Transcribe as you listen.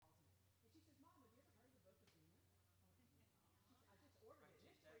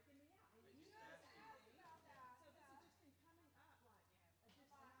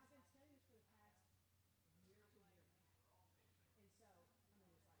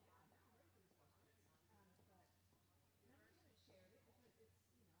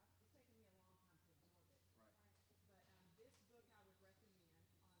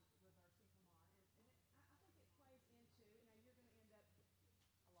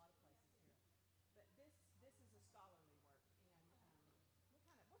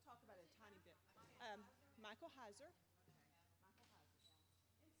Michael Heiser.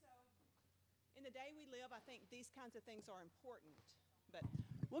 And so, in the day we live, I think these kinds of things are important. But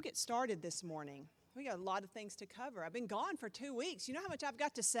we'll get started this morning. We got a lot of things to cover. I've been gone for 2 weeks. You know how much I've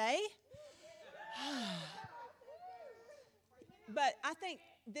got to say? But I think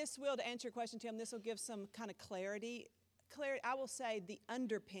this will, to answer your question, Tim, this will give some kind of clarity. I will say the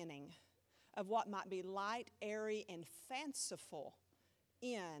underpinning of what might be light, airy, and fanciful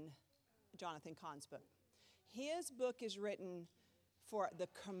in Jonathan Cahn's book. His book is written for the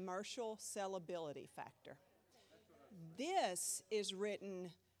commercial sellability factor. This is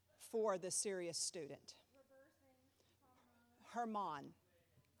written for the serious student. Hermon.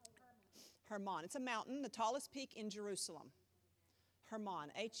 Hermon. It's a mountain, the tallest peak in Jerusalem.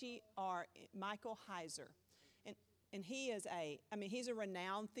 Hermon, H-E-R, Michael Heiser. And he is he's a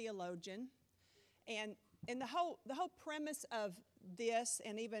renowned theologian. And the whole premise of this,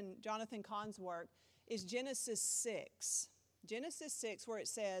 and even Jonathan Cahn's work, is Genesis 6. Genesis 6, where it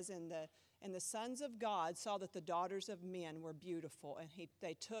says, and the sons of God saw that the daughters of men were beautiful, and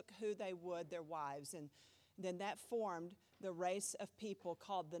they took who they would, their wives. And then that formed the race of people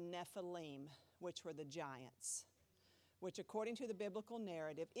called the Nephilim, which were the giants. Which, according to the biblical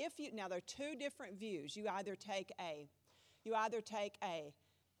narrative, now there are two different views. You either take an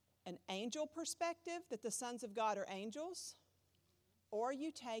angel perspective, that the sons of God are angels, or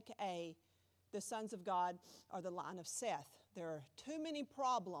you take the sons of God are the line of Seth. There are too many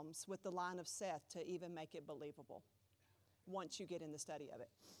problems with the line of Seth to even make it believable once you get in the study of it,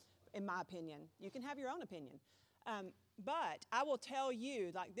 in my opinion. You can have your own opinion. But I will tell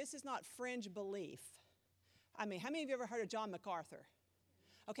you, this is not fringe belief. How many of you ever heard of John MacArthur?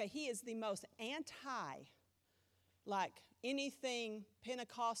 Okay, he is the most anything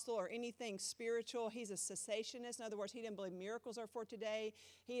Pentecostal or anything spiritual. He's a cessationist. In other words, he didn't believe miracles are for today.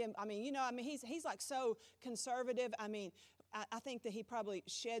 He's like so conservative. I think that he probably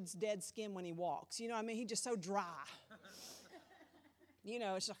sheds dead skin when he walks. He's just so dry.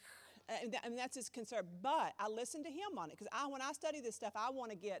 It's like, that's his concern. But I listen to him on it because when I study this stuff, I want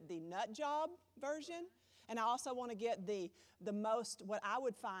to get the nut job version. And I also want to get the most, what I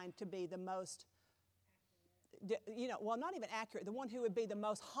would find to be the most, not even accurate, the one who would be the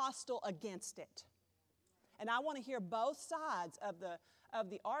most hostile against it. And I want to hear both sides of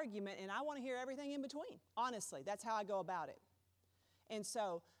the argument, and I want to hear everything in between. Honestly, that's how I go about it. And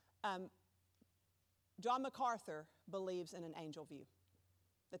so, John MacArthur believes in an angel view,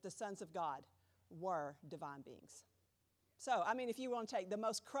 that the sons of God were divine beings. So, if you want to take the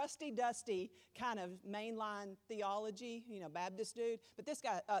most crusty, dusty kind of mainline theology, Baptist dude, but this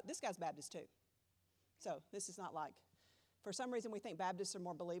guy's Baptist too. So this is not like, for some reason we think Baptists are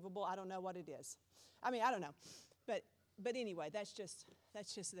more believable. I don't know what it is. I don't know. But anyway, that's just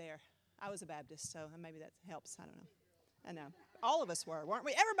there. I was a Baptist, so maybe that helps. I don't know. I know. All of us were, weren't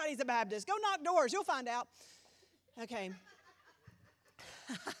we? Everybody's a Baptist. Go knock doors. You'll find out. Okay.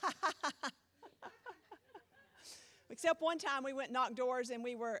 Except one time we went and knocked doors, and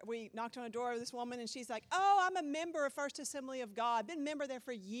we knocked on a door of this woman, and she's like, "Oh, I'm a member of First Assembly of God. Been a member there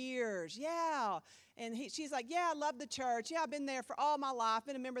for years." Yeah. And she's like, "Yeah, I love the church. Yeah, I've been there for all my life.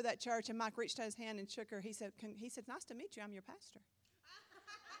 Been a member of that church." And Mike reached out his hand and shook her. He said, "Nice to meet you. I'm your pastor."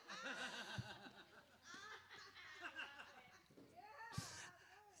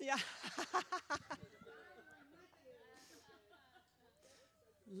 Yeah.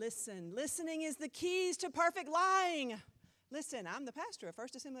 Listening is the keys to perfect lying. Listen, I'm the pastor of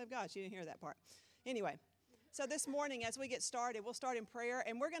First Assembly of God. You didn't hear that part. Anyway, so this morning as we get started, we'll start in prayer,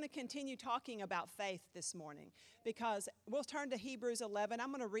 and we're going to continue talking about faith this morning because we'll turn to Hebrews 11. I'm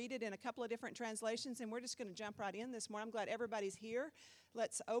going to read it in a couple of different translations, and we're just going to jump right in this morning. I'm glad everybody's here.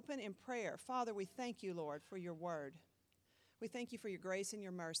 Let's open in prayer. Father, we thank you, Lord, for your word. We thank you for your grace and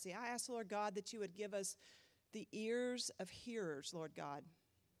your mercy. I ask, Lord God, that you would give us the ears of hearers, Lord God.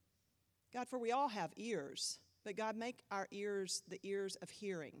 God, for we all have ears, but God, make our ears the ears of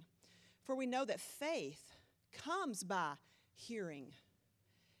hearing. For we know that faith comes by hearing,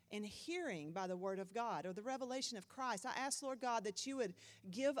 and hearing by the word of God, or the revelation of Christ. I ask, Lord God, that you would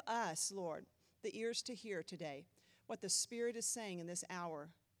give us, Lord, the ears to hear today what the Spirit is saying in this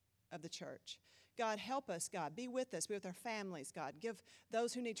hour of the church. God, help us, God. Be with us. Be with our families, God. Give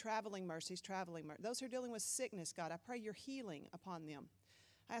those who need traveling mercies, those who are dealing with sickness, God, I pray your healing upon them.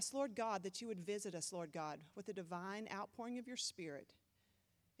 I ask, Lord God, that you would visit us, Lord God, with the divine outpouring of your Spirit.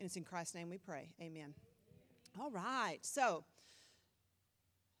 And it's in Christ's name we pray. Amen. All right. So,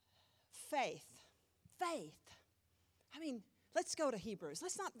 faith. Let's go to Hebrews.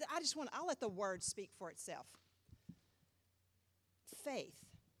 I'll let the word speak for itself. Faith.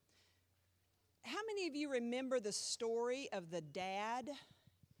 how many of you remember the story of the dad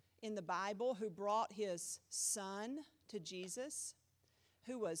in the Bible who brought his son to Jesus,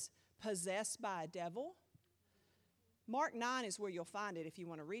 who was possessed by a devil? Mark 9 is where you'll find it if you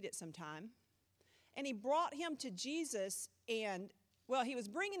want to read it sometime. And he brought him to Jesus, and, well, he was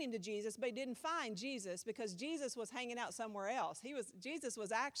bringing him to Jesus, but he didn't find Jesus because Jesus was hanging out somewhere else. Jesus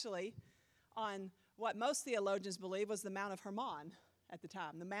was actually on what most theologians believe was the Mount of Hermon at the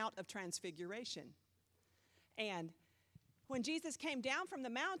time, the Mount of Transfiguration. And when Jesus came down from the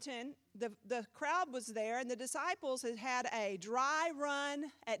mountain, the crowd was there, and the disciples had had a dry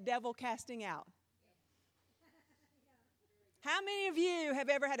run at devil casting out. How many of you have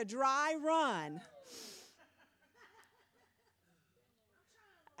ever had a dry run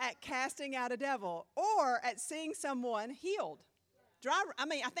at casting out a devil or at seeing someone healed? I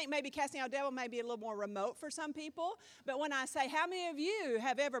think maybe casting out a devil may be a little more remote for some people, but when I say, how many of you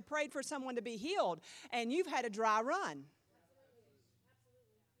have ever prayed for someone to be healed and you've had a dry run?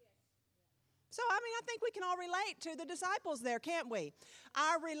 So, I think we can all relate to the disciples there, can't we?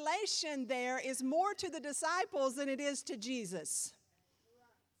 Our relation there is more to the disciples than it is to Jesus,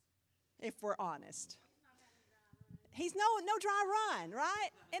 if we're honest. He's no dry run, right?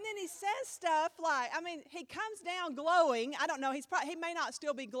 And then he says stuff like, he comes down glowing. I don't know, he may not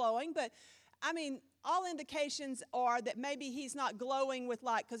still be glowing, but all indications are that maybe he's not glowing with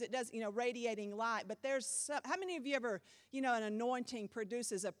light because it does, radiating light. But how many of you ever, an anointing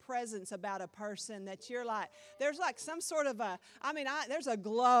produces a presence about a person that you're like, there's like some sort of there's a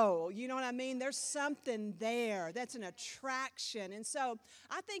glow, you know what I mean? There's something there that's an attraction. And so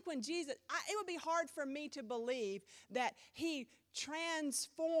I think when Jesus, it would be hard for me to believe that he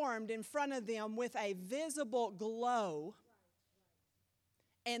transformed in front of them with a visible glow.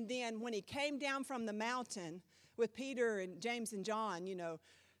 And then when he came down from the mountain with Peter and James and John,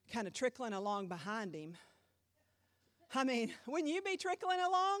 kind of trickling along behind him. Wouldn't you be trickling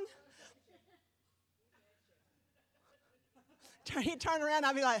along? He'd turn around,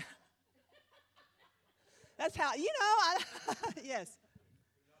 I'd be like, that's how, yes.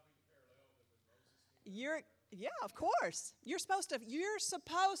 Yeah, of course. You're supposed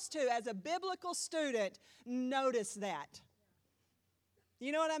to, as a biblical student, notice that.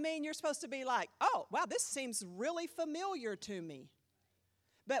 You know what I mean? You're supposed to be like, oh, wow, this seems really familiar to me.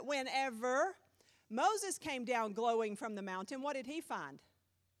 But whenever Moses came down glowing from the mountain, what did he find?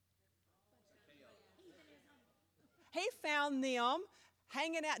 He found them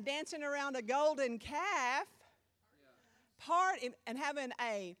hanging out, dancing around a golden calf, and having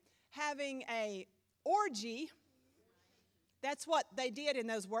a orgy. That's what they did in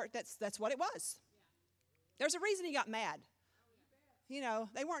those work. That's what it was. There's a reason he got mad.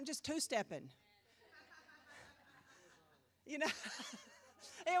 They weren't just two-stepping. It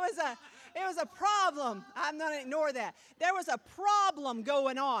was a problem. I'm going to ignore that. There was a problem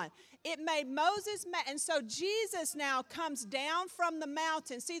going on. It made Moses mad. And so Jesus now comes down from the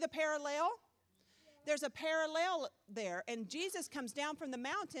mountain. See the parallel? There's a parallel there. And Jesus comes down from the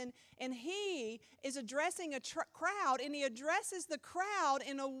mountain, and he is addressing a crowd, and he addresses the crowd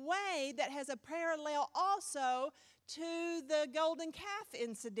in a way that has a parallel also to the golden calf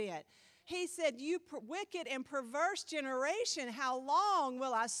incident. He said, you wicked and perverse generation, how long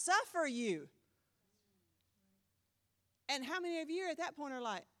will I suffer you? And how many of you at that point are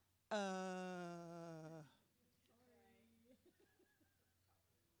like,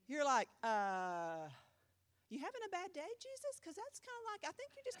 You're like, you having a bad day, Jesus? Because that's kind of like, I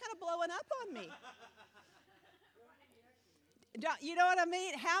think you're just kind of blowing up on me. You know what I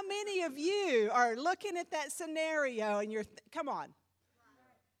mean? How many of you are looking at that scenario and come on.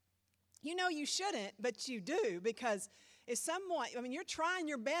 You shouldn't, but you do, because if someone, you're trying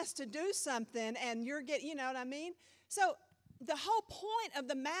your best to do something and you're getting, you know what I mean? So the whole point of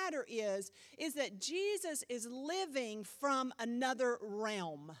the matter is that Jesus is living from another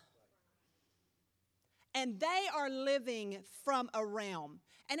realm. And they are living from a realm.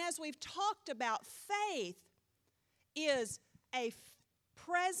 And as we've talked about, faith is a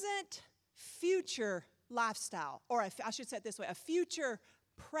present, future lifestyle. Or I should say it this way, a future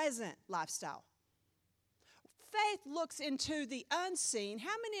present lifestyle. Faith looks into the unseen.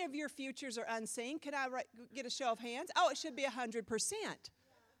 How many of your futures are unseen? Could I get a show of hands? Oh, it should be 100%.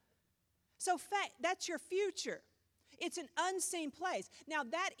 So faith, that's your future. It's an unseen place. Now,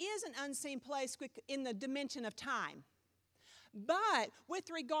 that is an unseen place in the dimension of time. But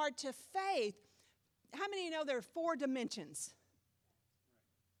with regard to faith, how many of you know there are 4 dimensions?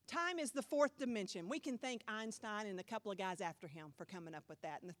 Time is the 4th dimension. We can thank Einstein and a couple of guys after him for coming up with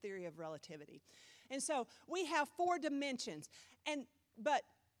that and the theory of relativity. And so we have 4 dimensions. But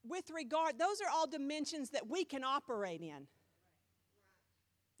with regard, those are all dimensions that we can operate in.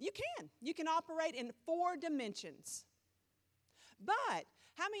 You can. You can operate in 4 dimensions. But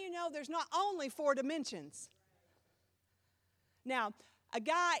how many of you know there's not only 4 dimensions? Now, a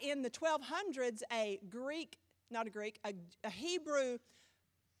guy in the 1200s, a Hebrew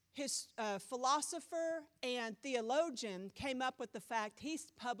philosopher and theologian came up with the fact, he's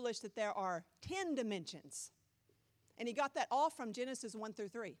published that there are 10 dimensions. And he got that all from Genesis 1 through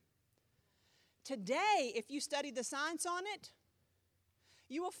 3. Today, if you study the science on it,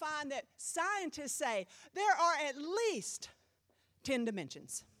 you will find that scientists say there are at least 10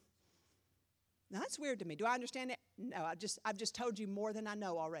 dimensions. Now, that's weird to me. Do I understand it? No, I've just told you more than I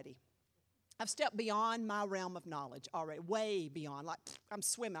know already. I've stepped beyond my realm of knowledge already, way beyond. Like, I'm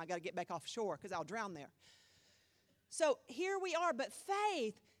swimming. I got to get back off shore because I'll drown there. So here we are. But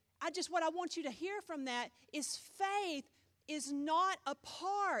faith, what I want you to hear from that is faith is not a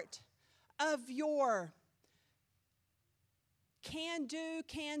part of your can do,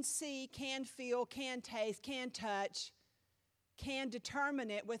 can see, can feel, can taste, can touch, can determine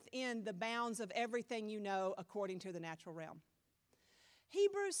it within the bounds of everything you know according to the natural realm.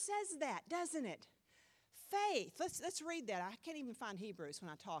 Hebrews says that, doesn't it? Faith. Let's read that. I can't even find Hebrews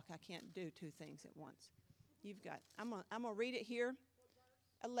when I talk. I can't do 2 things at once. I'm going to read it here.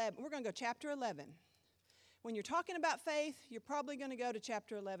 11. We're going to go chapter 11. When you're talking about faith, you're probably going to go to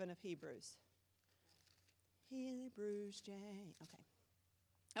chapter 11 of Hebrews.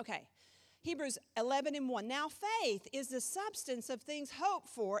 Okay. Hebrews 11:1. Now faith is the substance of things hoped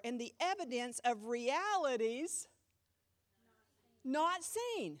for and the evidence of realities not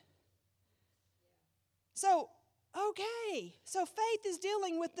seen. So faith is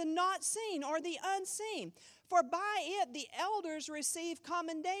dealing with the not seen or the unseen. For by it the elders receive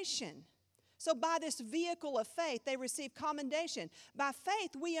commendation. So by this vehicle of faith, they receive commendation. By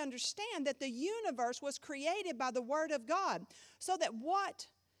faith, we understand that the universe was created by the Word of God, so that what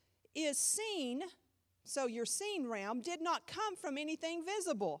is seen, so your seen realm, did not come from anything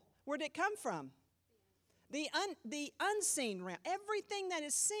visible. Where did it come from? The unseen realm. Everything that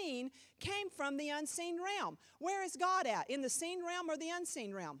is seen came from the unseen realm. Where is God at? In the seen realm or the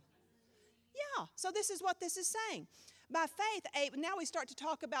unseen realm? Yeah, so this is what this is saying. By faith, now we start to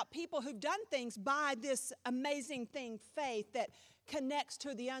talk about people who've done things by this amazing thing, faith, that connects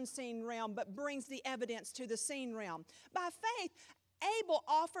to the unseen realm but brings the evidence to the seen realm. By faith, Abel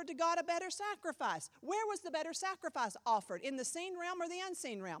offered to God a better sacrifice. Where was the better sacrifice offered? In the seen realm or the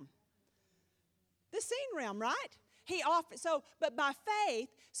unseen realm? The seen realm, right? He offered, but by faith,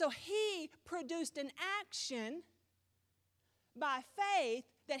 so he produced an action by faith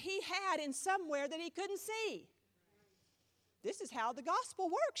that he had in somewhere that he couldn't see. This is how the gospel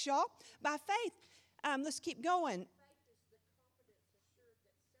works, y'all. By faith, let's keep going.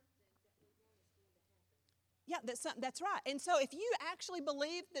 Yeah, that's right. And so if you actually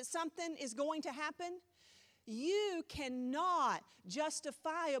believe that something is going to happen, you cannot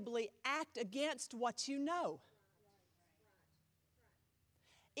justifiably act against what you know.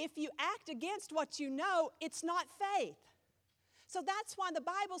 If you act against what you know, it's not faith. So that's why the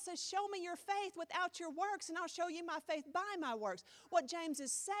Bible says, show me your faith without your works, and I'll show you my faith by my works. What James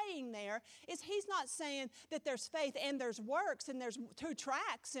is saying there is he's not saying that there's faith and there's works and there's 2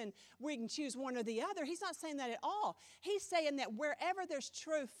 tracks and we can choose one or the other. He's not saying that at all. He's saying that wherever there's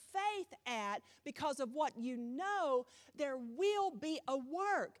true faith at, because of what you know, there will be a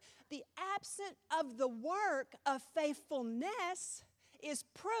work. The absence of the work of faithfulness is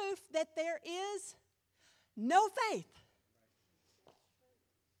proof that there is no faith.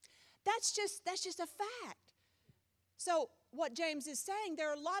 That's just a fact. So what James is saying,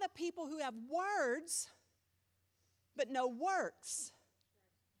 there are a lot of people who have words, but no works.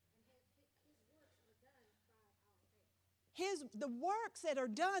 The works that are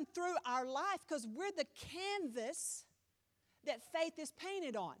done through our life, because we're the canvas that faith is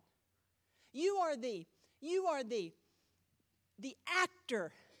painted on. You are the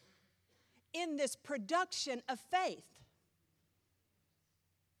actor in this production of faith.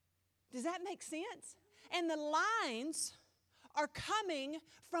 Does that make sense? And the lines are coming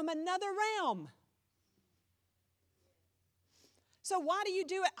from another realm. So why do you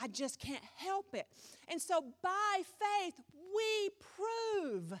do it? I just can't help it. And so by faith, we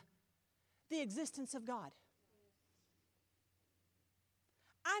prove the existence of God.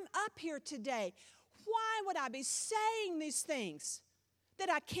 I'm up here today. Why would I be saying these things that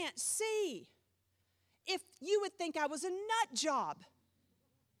I can't see? If you would think I was a nut job.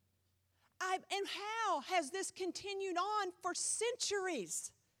 And how has this continued on for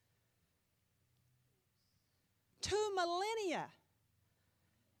centuries? 2 millennia.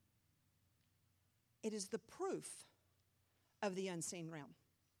 it is the proof of the unseen realm.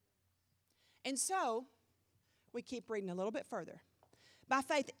 And so, we keep reading a little bit further. By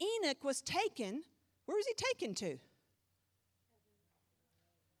faith, Enoch was taken. Where was he taken to?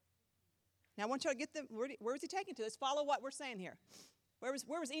 Now, I want you to get where was he taken to? Let's follow what we're saying here. Where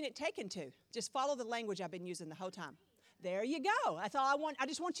was Enoch taken to? Just follow the language I've been using the whole time. There you go. That's all I want. I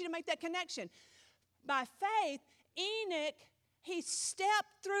just want you to make that connection. By faith, Enoch, he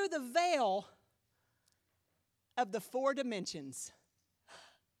stepped through the veil of the 4 dimensions.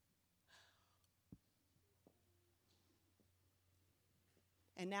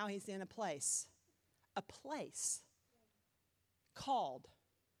 And now he's in a place called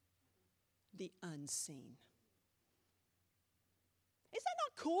the unseen. Is that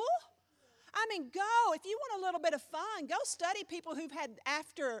not cool? I mean, if you want a little bit of fun, go study people who've had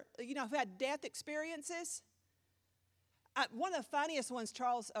who had death experiences. One of the funniest ones,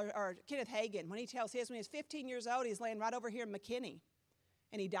 or Kenneth Hagin, when he tells when he was 15 years old, he's laying right over here in McKinney,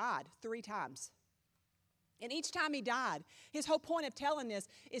 and he died 3 times. And each time he died, his whole point of telling this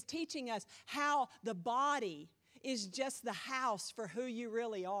is teaching us how the body is just the house for who you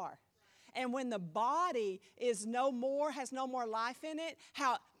really are. And when the body has no more life in it,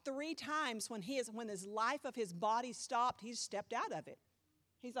 how 3 times when his life of his body stopped, he stepped out of it.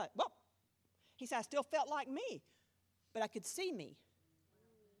 He's like, whoa. He said, I still felt like me, but I could see me.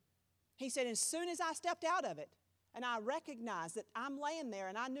 He said, as soon as I stepped out of it, and I recognized that I'm laying there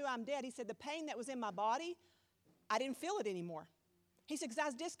and I knew I'm dead, he said, the pain that was in my body, I didn't feel it anymore. He said, because I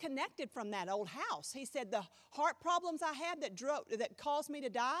was disconnected from that old house. He said, the heart problems I had that caused me to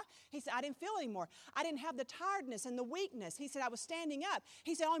die, he said, I didn't feel anymore. I didn't have the tiredness and the weakness. He said, I was standing up.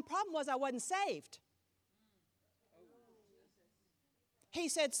 He said, the only problem was I wasn't saved. He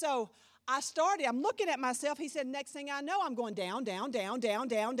said, so I'm looking at myself. He said, next thing I know, I'm going down, down, down, down,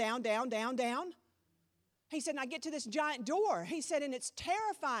 down, down, down, down, down. He said, and I get to this giant door. He said, and it's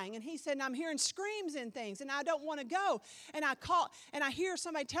terrifying. And he said, and I'm hearing screams and things, and I don't want to go. And I hear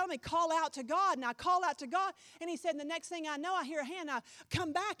somebody tell me, call out to God. And I call out to God. And he said, and the next thing I know, I hear a hand. I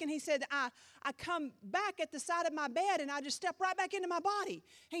come back, and he said, I come back at the side of my bed, and I just step right back into my body.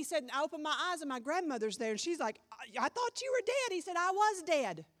 He said, and I open my eyes, and my grandmother's there. And she's like, I thought you were dead. He said, I was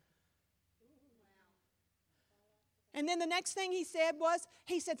dead. And then the next thing he said,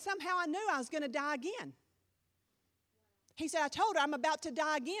 somehow I knew I was going to die again. He said, I told her I'm about to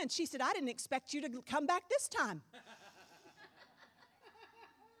die again. She said, I didn't expect you to come back this time.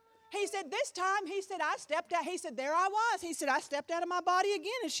 He said, this time, I stepped out. He said, there I was. He said, I stepped out of my body again,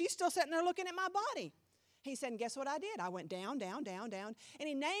 and she's still sitting there looking at my body. He said, and guess what I did? I went down, down, down, down. And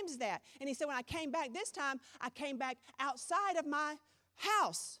he names that. And he said, when I came back this time, I came back outside of my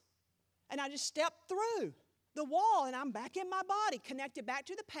house. And I just stepped through the wall, and I'm back in my body, connected back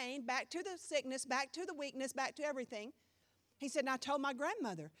to the pain, back to the sickness, back to the weakness, back to everything. He said, and I told my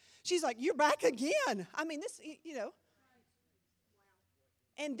grandmother. She's like, you're back again. I mean, this.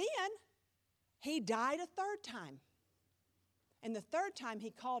 And then he died a 3rd time. And the 3rd time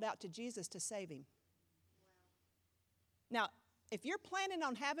he called out to Jesus to save him. Now, if you're planning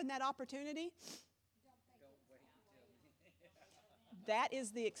on having that opportunity, that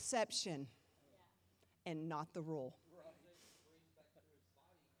is the exception and not the rule.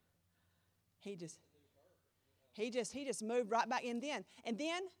 He just moved right back in then. And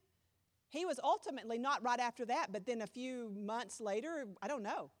then he was ultimately not right after that, but then a few months later, I don't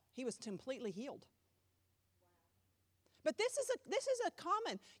know, he was completely healed. But this is a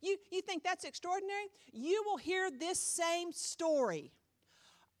common, you think that's extraordinary? You will hear this same story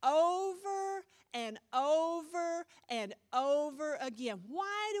over and over and over again.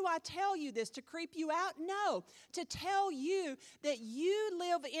 Why do I tell you this? To creep you out? No. To tell you that you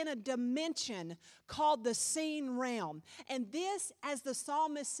live in a dimension called the seen realm. And this, as the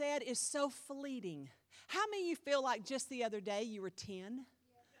psalmist said, is so fleeting. How many of you feel like just the other day you were 10?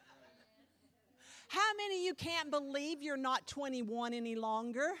 How many of you can't believe you're not 21 any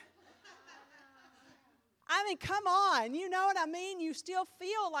longer? I mean, come on. You know what I mean? You still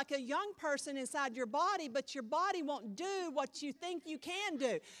feel like a young person inside your body, but your body won't do what you think you can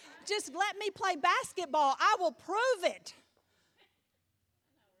do. Just let me play basketball. I will prove it.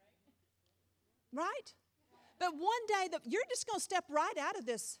 Right? But one day, you're just going to step right out of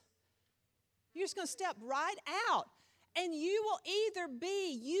this. You're just going to step right out. And you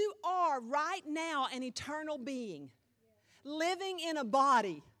are right now an eternal being, living in a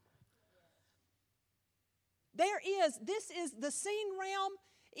body. The seen realm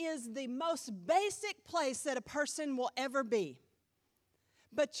is the most basic place that a person will ever be.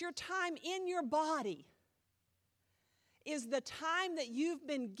 But your time in your body is the time that you've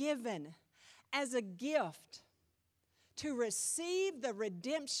been given as a gift to receive the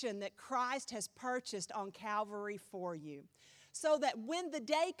redemption that Christ has purchased on Calvary for you. So that when the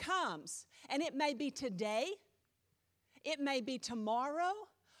day comes, and it may be today, it may be tomorrow,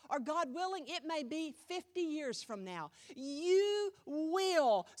 or God willing, it may be 50 years from now, you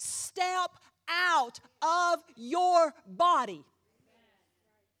will step out of your body.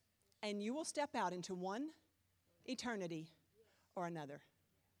 And you will step out into one eternity or another.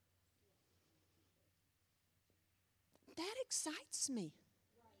 That excites me.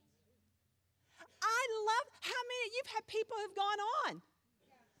 I love how many, you've had people who've gone on.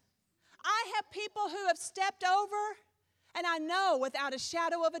 I have people who have stepped over, and I know without a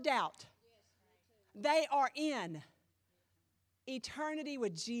shadow of a doubt, they are in eternity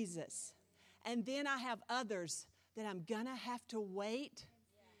with Jesus. And then I have others that I'm going to have to wait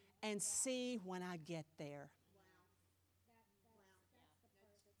and see when I get there.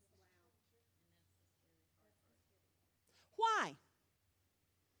 Why?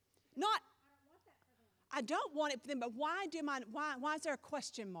 Not, I don't want it for them, but why is there a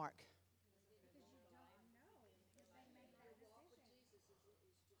question mark?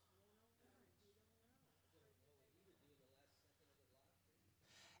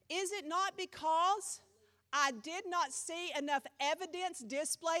 Is it not because I did not see enough evidence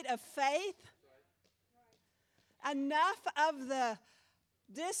displayed of faith? Enough of the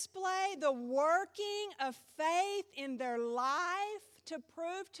display, the working of faith in their life to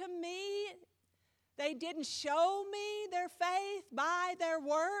prove to me they didn't show me their faith by their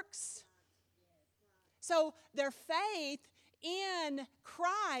works. So their faith in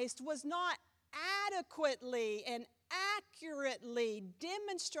Christ was not adequately and accurately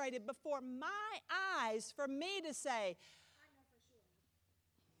demonstrated before my eyes for me to say.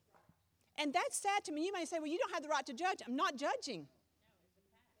 And that's sad to me. You may say, well, you don't have the right to judge. I'm not judging.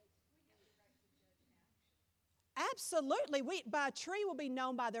 Absolutely. By a tree will be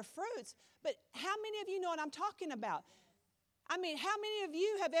known by their fruits. But how many of you know what I'm talking about? I mean, how many of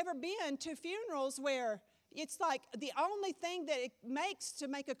you have ever been to funerals where it's like the only thing that it makes to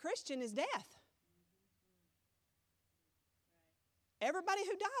make a Christian is death? Everybody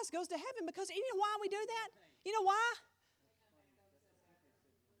who dies goes to heaven because you know why we do that? You know why?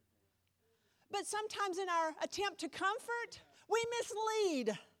 But sometimes in our attempt to comfort, we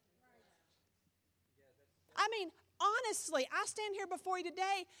mislead. I mean, honestly, I stand here before you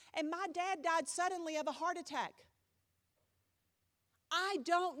today, and my dad died suddenly of a heart attack. I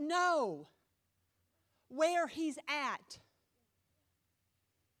don't know where he's at.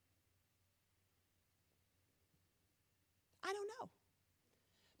 I don't know.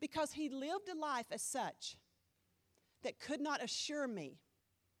 Because he lived a life as such that could not assure me.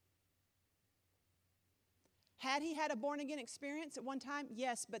 Had he had a born-again experience at one time?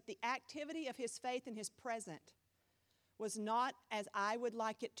 Yes, but the activity of his faith in his present was not as I would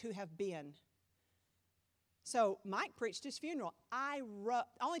like it to have been. So Mike preached his funeral.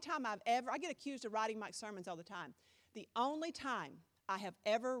 Only time I get accused of writing Mike's sermons all the time. The only time I have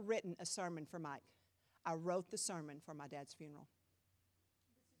ever written a sermon for Mike, I wrote the sermon for my dad's funeral.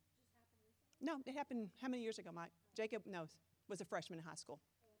 No, it happened how many years ago, Mike? Jacob, was a freshman in high school.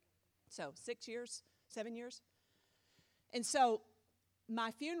 So 6 years, 7 years. And so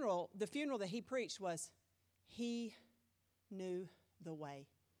my funeral, the funeral that he preached was, he knew the way.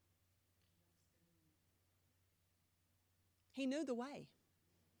 He knew the way.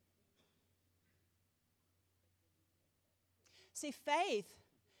 See, faith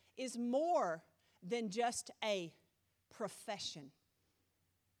is more than just a profession.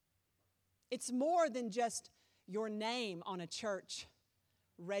 It's more than just your name on a church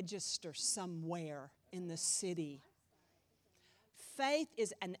register somewhere in the city. Faith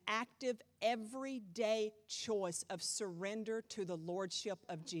is an active, everyday choice of surrender to the lordship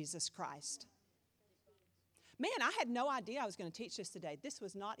of Jesus Christ. Man, I had no idea I was going to teach this today. This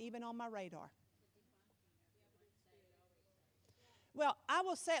was not even on my radar. Well, I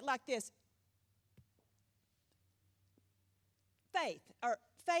will say it like this.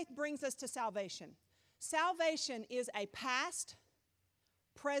 Faith brings us to salvation. Salvation is a past,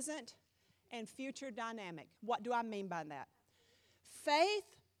 present, and future dynamic. What do I mean by that?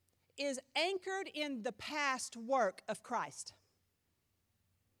 Faith is anchored in the past work of Christ.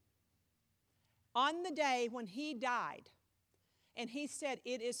 On the day when he died and he said,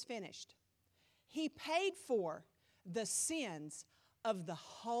 "It is finished," he paid for the sins of the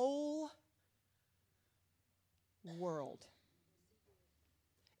whole world.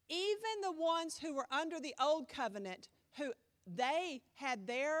 Even the ones who were under the old covenant, who they had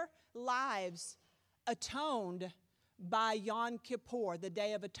their lives atoned by Yom Kippur, the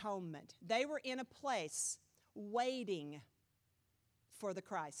Day of Atonement. They were in a place waiting for the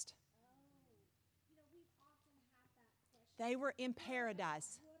Christ. They were in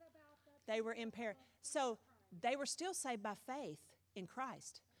paradise. They were in paradise. So they were still saved by faith in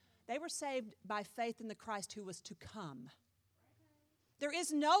Christ. They were saved by faith in the Christ who was to come. There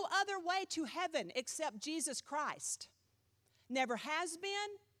is no other way to heaven except Jesus Christ. Never has been,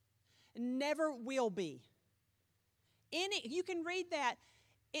 never will be. You can read that.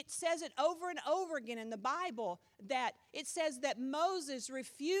 It says it over and over again in the Bible that it says that Moses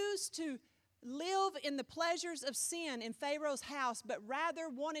refused to live in the pleasures of sin in Pharaoh's house, but rather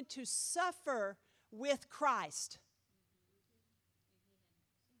wanted to suffer with Christ.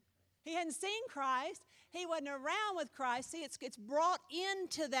 He hadn't seen Christ. He wasn't around with Christ. See, it's brought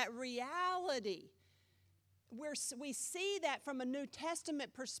into that reality. We see that from a New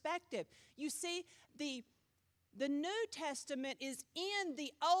Testament perspective. You see, the New Testament is in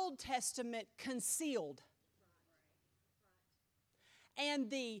the Old Testament concealed. And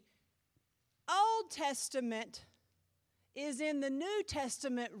the Old Testament is in the New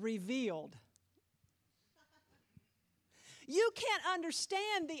Testament revealed. You can't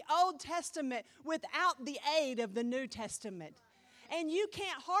understand the Old Testament without the aid of the New Testament. And you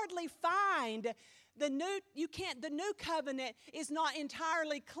can't hardly find the new covenant is not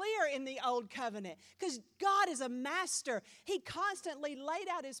entirely clear in the old covenant because God is a master. He constantly laid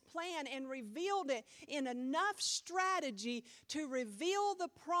out his plan and revealed it in enough strategy to reveal the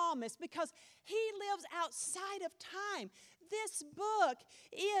promise because he lives outside of time. This book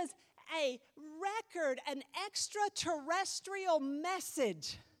is a record, an extraterrestrial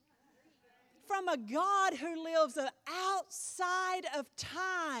message from a God who lives outside of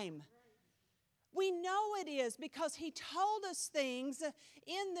time. We know it is because he told us things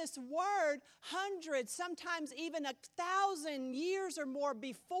in this word hundreds, sometimes even 1,000 years or more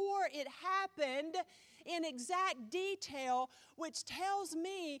before it happened in exact detail, which tells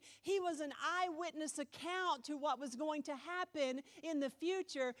me he was an eyewitness account to what was going to happen in the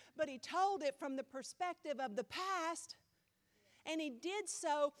future, but he told it from the perspective of the past. And he did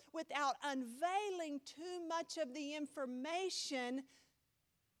so without unveiling too much of the information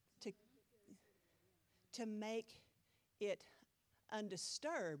to make it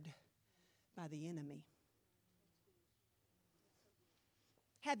undisturbed by the enemy.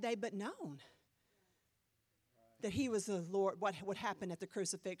 Had they but known that he was the Lord, what would happen at the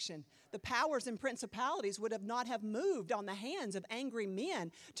crucifixion? The powers and principalities would have not have moved on the hands of angry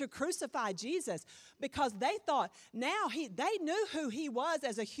men to crucify Jesus because they thought they knew who he was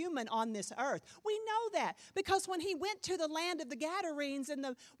as a human on this earth. We know that because when he went to the land of the Gadarenes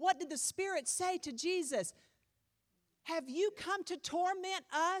what did the Spirit say to Jesus? Have you come to torment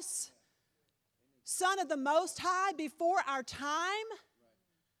us, Son of the Most High, before our time?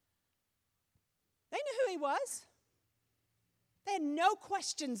 They knew who he was. They had no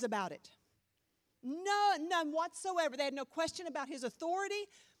questions about it. None whatsoever. They had no question about his authority.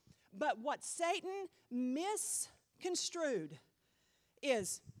 But what Satan misconstrued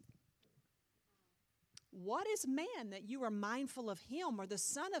is, what is man that you are mindful of him, or the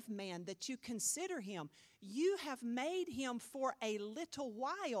Son of Man that you consider him? You have made him for a little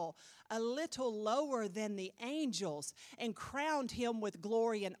while a little lower than the angels and crowned him with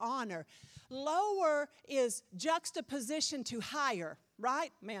glory and honor. Lower is juxtaposition to higher,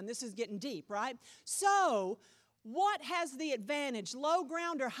 right? Man, this is getting deep, right? So, what has the advantage, low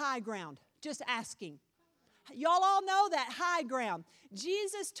ground or high ground? Just asking. Y'all all know that high ground.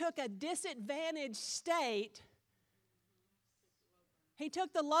 Jesus took a disadvantaged state. He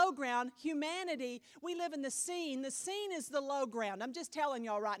took the low ground. Humanity, we live in the scene. The scene is the low ground. I'm just telling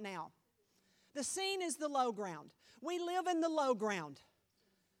y'all right now. The scene is the low ground. We live in the low ground.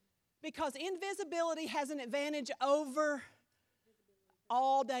 Because invisibility has an advantage over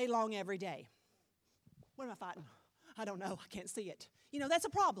all day long, every day. What am I fighting? I don't know. I can't see it. That's a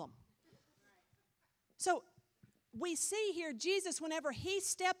problem. So we see here Jesus, whenever he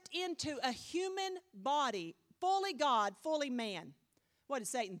stepped into a human body, fully God, fully man, what did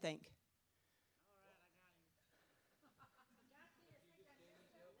Satan think?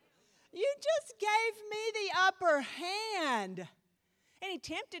 You just gave me the upper hand. And he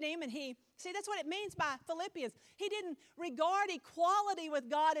tempted him, and that's what it means by Philippians. He didn't regard equality with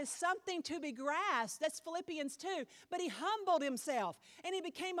God as something to be grasped. That's Philippians 2. But he humbled himself, and he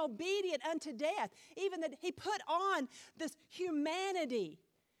became obedient unto death. Even that he put on this humanity.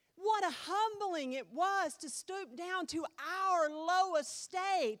 What a humbling it was to stoop down to our low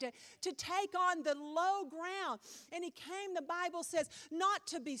estate, to take on the low ground. And he came, the Bible says, not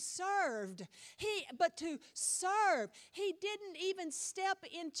to be served, but to serve. He didn't even step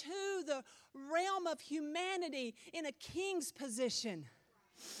into the realm of humanity in a king's position.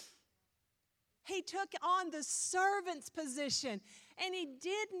 He took on the servant's position, and he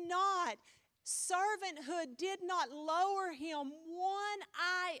did not. Servanthood did not lower him one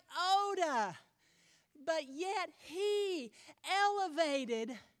iota, but yet he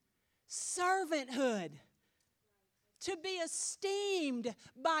elevated servanthood to be esteemed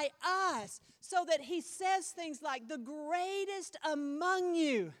by us, so that he says things like, the greatest among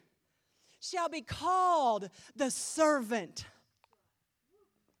you shall be called the servant.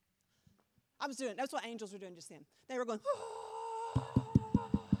 That's what angels were doing just then. They were going,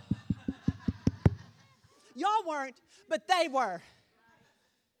 y'all weren't, but they were.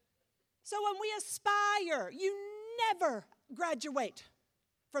 So when we aspire, you never graduate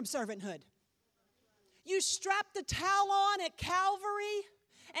from servanthood. You strap the towel on at Calvary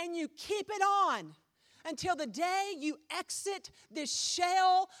and you keep it on until the day you exit this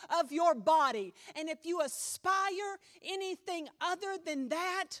shell of your body. And if you aspire anything other than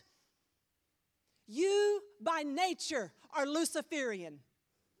that, you by nature are Luciferian.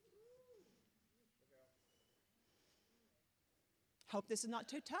 Hope this is not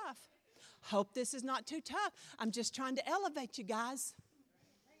too tough. Hope this is not too tough. I'm just trying to elevate you guys.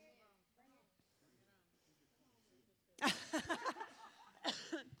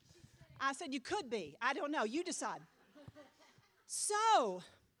 I said you could be. I don't know. You decide. So,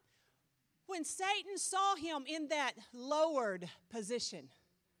 when Satan saw him in that lowered position,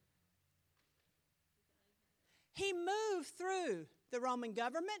 he moved through the Roman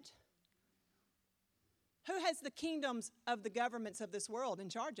government. Who has the kingdoms of the governments of this world in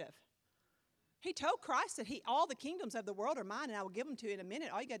charge of? He told Christ that all the kingdoms of the world are mine, and I will give them to you in a minute.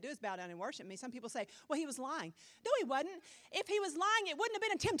 All you got to do is bow down and worship me. Some people say, well, he was lying. No, he wasn't. If he was lying, it wouldn't have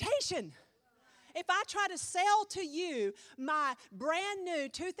been a temptation. If I try to sell to you my brand new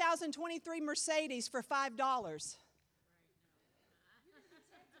 2023 Mercedes for $5,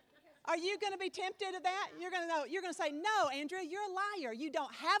 are you going to be tempted of that? You're going to say, no, Andrea, you're a liar. You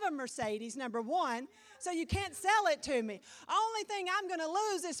don't have a Mercedes, number one, so you can't sell it to me. Only thing I'm going to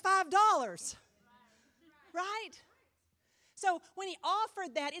lose is $5. Right? So when he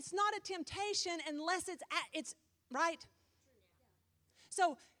offered that, it's not a temptation unless it's right.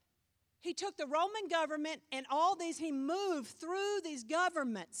 So he took the Roman government and all these, he moved through these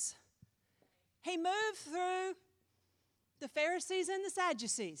governments. He moved through the Pharisees and the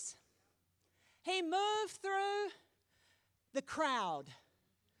Sadducees. He moved through the crowd.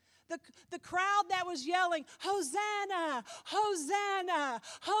 The crowd that was yelling, Hosanna, Hosanna,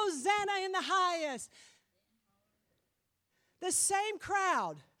 Hosanna in the highest. The same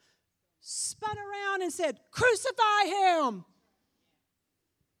crowd spun around and said, crucify him.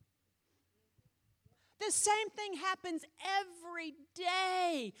 The same thing happens every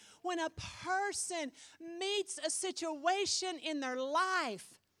day when a person meets a situation in their life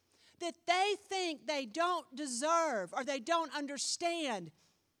that they think they don't deserve or they don't understand.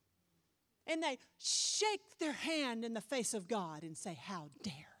 And they shake their hand in the face of God and say, how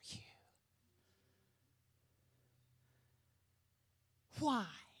dare you? Why?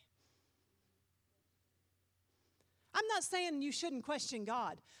 I'm not saying you shouldn't question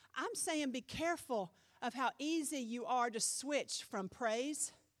God. I'm saying be careful of how easy you are to switch from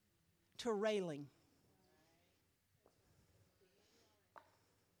praise to railing.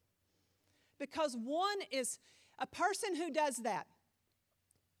 Because one is a person who does that.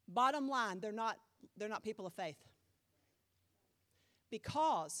 Bottom line, they're not people of faith.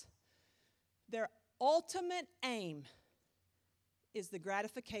 Because their ultimate aim is the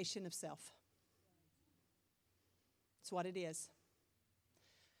gratification of self. That's what it is.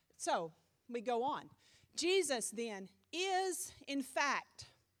 So, we go on. Jesus then is, in fact,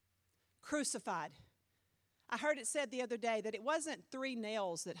 crucified. I heard it said the other day that it wasn't 3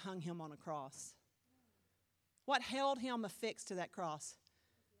 nails that hung him on a cross. What held him affixed to that cross?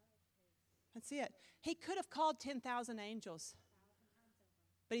 That's it. He could have called 10,000 angels,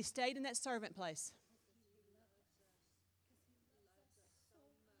 but he stayed in that servant place.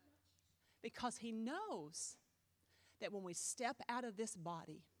 Because he knows that when we step out of this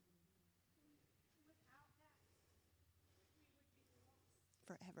body,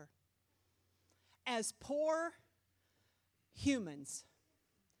 forever, as poor humans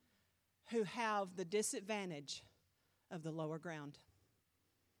who have the disadvantage of the lower ground.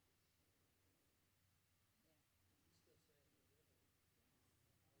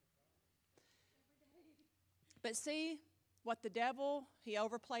 But see what the devil, he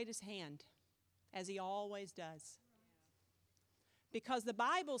overplayed his hand, as he always does. Because the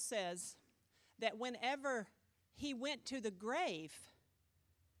Bible says that whenever he went to the grave,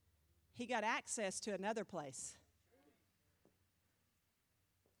 he got access to another place.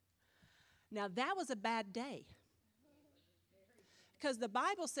 Now that was a bad day. Because the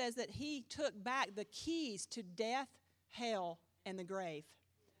Bible says that he took back the keys to death, hell, and the grave.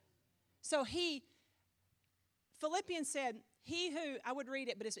 So Philippians said, he who, I would read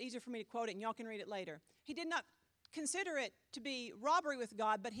it, but it's easier for me to quote it, and y'all can read it later. He did not consider it to be robbery with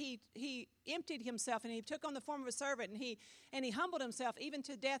God, but he emptied himself, and he took on the form of a servant, and he humbled himself even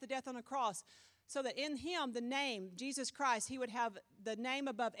to death, a death on a cross, so that in him, the name, Jesus Christ, he would have the name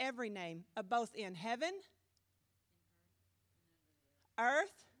above every name, of both in heaven,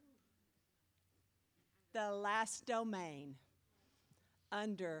 earth, the last domain,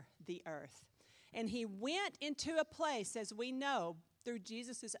 under the earth. And he went into a place, as we know, through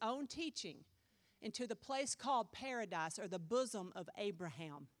Jesus' own teaching, into the place called paradise, or the bosom of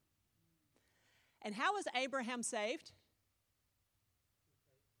Abraham. And how was Abraham saved?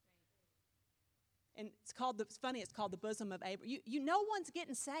 And it's called the bosom of Abraham. No one's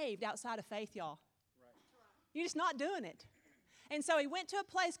getting saved outside of faith, y'all. Right. You're just not doing it. And so he went to a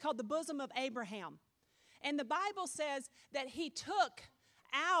place called the bosom of Abraham. And the Bible says that he took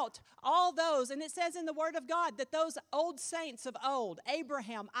out all those, and it says in the Word of God that those old saints of old,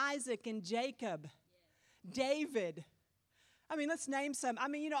 Abraham, Isaac, and Jacob, David, let's name some.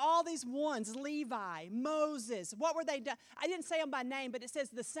 All these ones, Levi, Moses, what were they done? I didn't say them by name, but it says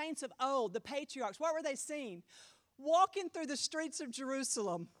the saints of old, the patriarchs, what were they seen? Walking through the streets of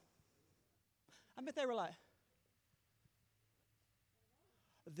Jerusalem. I bet they were like,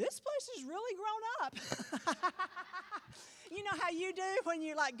 this place has really grown up. You know how you do when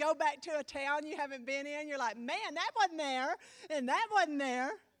you go back to a town you haven't been in? You're like, man, that wasn't there, and that wasn't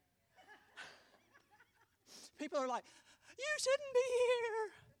there. People are like, you shouldn't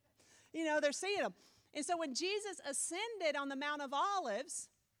be here. They're seeing them. And so when Jesus ascended on the Mount of Olives,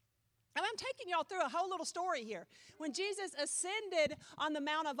 and I'm taking y'all through a whole little story here. When Jesus ascended on the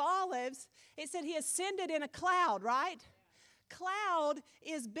Mount of Olives, it said he ascended in a cloud, right? Cloud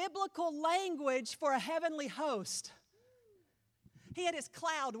is biblical language for a heavenly host. He had his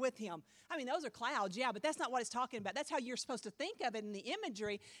cloud with him. Those are clouds, yeah, but that's not what it's talking about. That's how you're supposed to think of it in the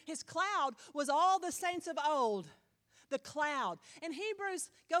imagery. His cloud was all the saints of old, the cloud. And Hebrews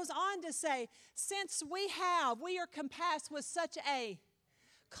goes on to say, since we are compassed with such a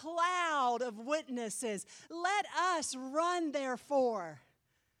cloud of witnesses, let us run therefore.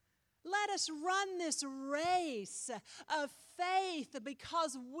 Let us run this race of faith,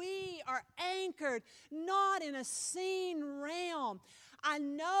 because we are anchored not in a seen realm. I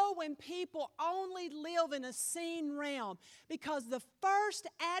know when people only live in a seen realm, because the first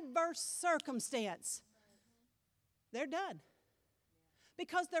adverse circumstance, they're done.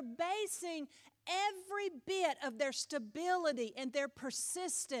 Because they're basing every bit of their stability and their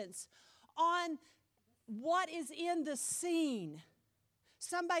persistence on what is in the seen.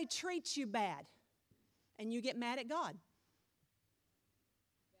 Somebody treats you bad, and you get mad at God.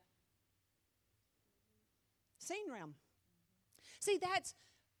 Seen realm. See, that's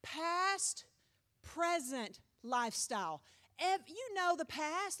past, present lifestyle. You know the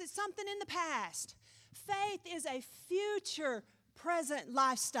past. It's something in the past. Faith is a future, present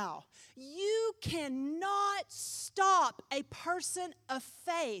lifestyle. You cannot stop a person of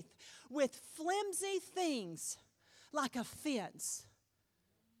faith with flimsy things like a fence.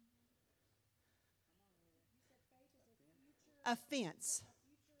 A fence.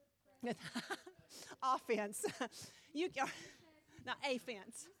 Offense. Not a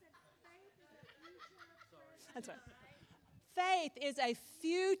fence. That's right. Faith is a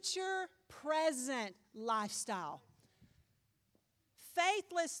future present lifestyle.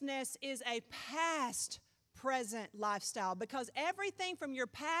 Faithlessness is a past present lifestyle, because everything from your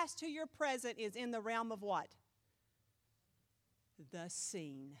past to your present is in the realm of what? The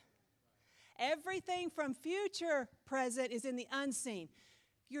seen. Everything from future present is in the unseen.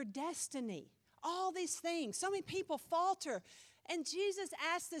 Your destiny, all these things. So many people falter. And Jesus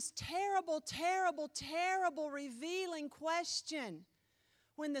asked this terrible, terrible, terrible revealing question.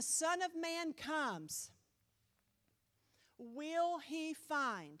 When the Son of Man comes, will he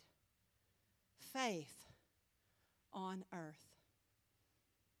find faith on earth?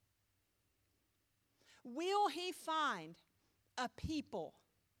 Will he find a people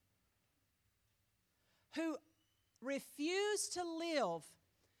who refuse to live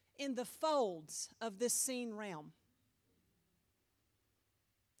in the folds of this seen realm?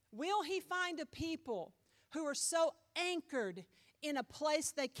 Will he find a people who are so anchored in a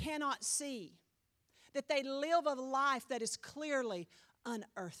place they cannot see that they live a life that is clearly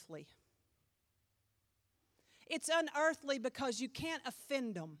unearthly. It's unearthly because you can't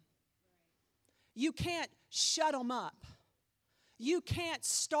offend them. You can't shut them up. You can't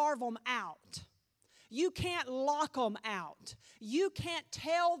starve them out. You can't lock them out. You can't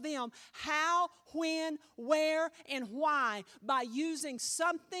tell them how, when, where, and why by using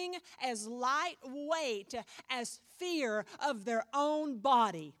something as lightweight as fear of their own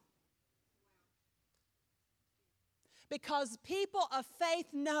body. Because people of faith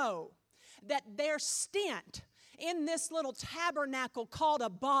know that their stint in this little tabernacle called a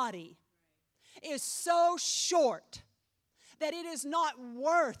body is so short that it is not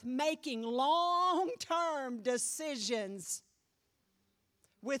worth making long-term decisions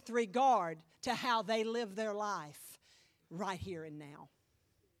with regard to how they live their life right here and now.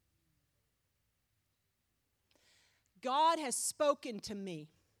 God has spoken to me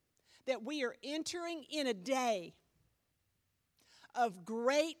that we are entering in a day of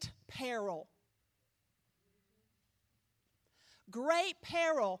great peril. Great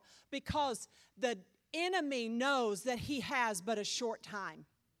peril because the enemy knows that he has but a short time.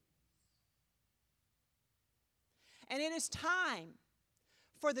 And it is time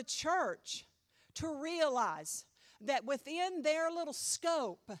for the church to realize that within their little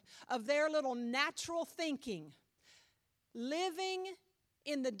scope of their little natural thinking, living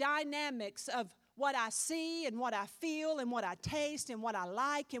in the dynamics of what I see and what I feel and what I taste and what I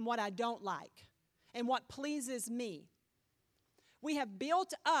like and what I don't like and what pleases me. We have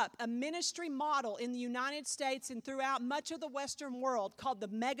built up a ministry model in the United States and throughout much of the Western world called the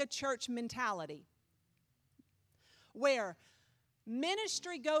mega church mentality, where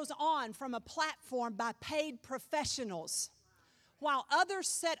ministry goes on from a platform by paid professionals, while others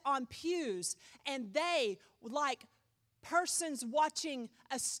sit on pews and they, like persons watching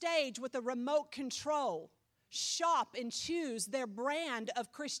a stage with a remote control, shop and choose their brand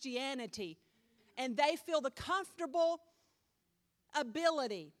of Christianity, and they feel the comfortable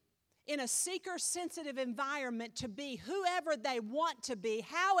ability in a seeker-sensitive environment to be whoever they want to be,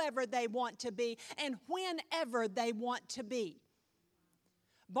 however they want to be, and whenever they want to be.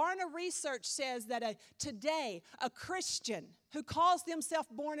 Barna Research says that today a Christian who calls themselves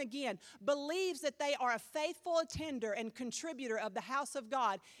born again believes that they are a faithful attender and contributor of the house of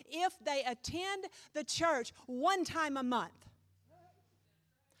God if they attend the church one time a month.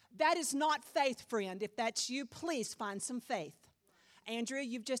 That is not faith, friend. If that's you, please find some faith. Andrea,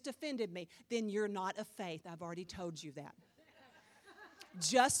 you've just offended me. Then you're not of faith. I've already told you that.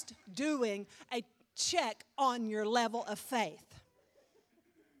 Just doing a check on your level of faith.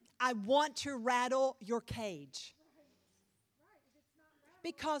 I want to rattle your cage.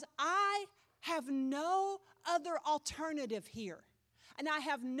 Because I have no other alternative here. And I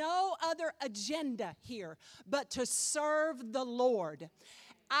have no other agenda here but to serve the Lord.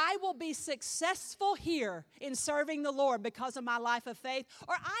 I will be successful here in serving the Lord because of my life of faith,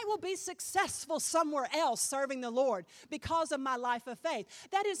 or I will be successful somewhere else serving the Lord because of my life of faith.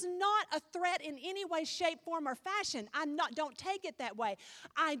 That is not a threat in any way, shape, form, or fashion. Don't take it that way.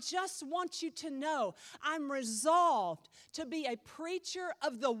 I just want you to know I'm resolved to be a preacher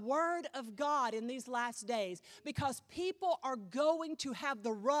of the Word of God in these last days because people are going to have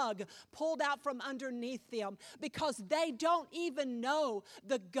the rug pulled out from underneath them because they don't even know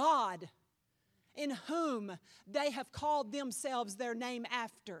the God in whom they have called themselves their name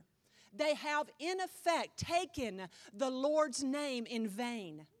after. They have, in effect, taken the Lord's name in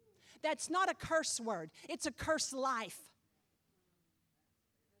vain. That's not a curse word. It's a curse life.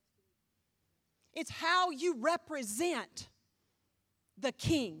 It's how you represent the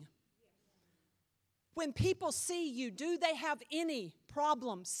King. When people see you, do they have any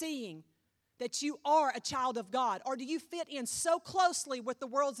problem seeing that you are a child of God? Or do you fit in so closely with the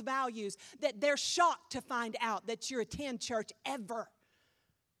world's values that they're shocked to find out that you attend church ever?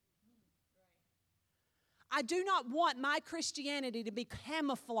 I do not want my Christianity to be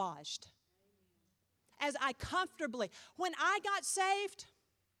camouflaged as I comfortably. When I got saved,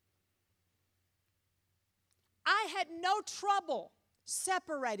 I had no trouble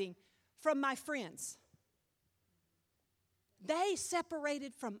separating from my friends. They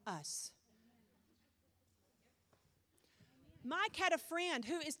separated from us. Mike had a friend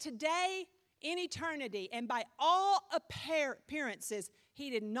who is today in eternity, and by all appearances, he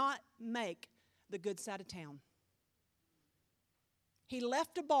did not make the good side of town. He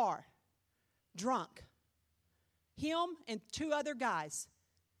left a bar, drunk, him and two other guys,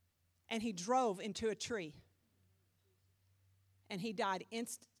 and he drove into a tree. And he died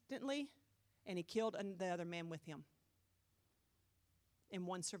instantly and he killed the other man with him. And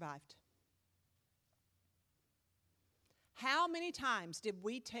one survived. How many times did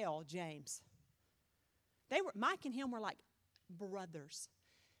we tell James? Mike and him were like brothers.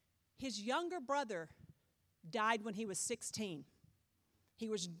 His younger brother died when he was 16. He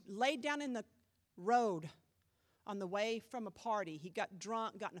was laid down in the road on the way from a party. He got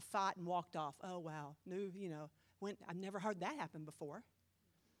drunk, got in a fight, and walked off. Oh, wow. I've never heard that happen before.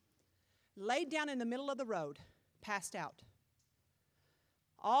 Laid down in the middle of the road, passed out.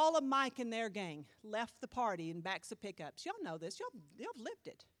 All of Mike and their gang left the party in backs of pickups. Y'all know this. Y'all lived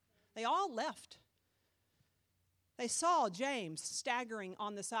it. They all left. They saw James staggering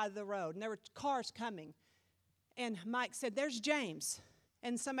on the side of the road, and there were cars coming. And Mike said, "There's James."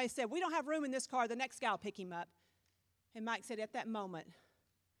 And somebody said, "We don't have room in this car. The next guy will pick him up." And Mike said, at that moment,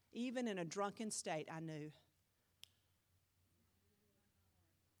 even in a drunken state, I knew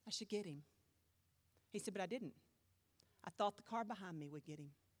I should get him. He said, but I didn't. I thought the car behind me would get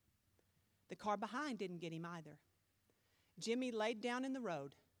him. The car behind didn't get him either. Jimmy laid down in the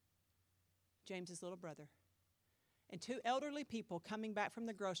road, James's little brother, and two elderly people coming back from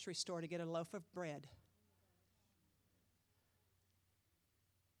the grocery store to get a loaf of bread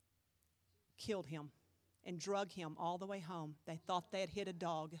killed him and drug him all the way home. They thought they had hit a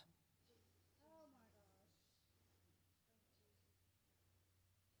dog.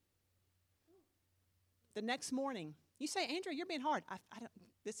 The next morning, you say, Andrew, you're being hard. I don't.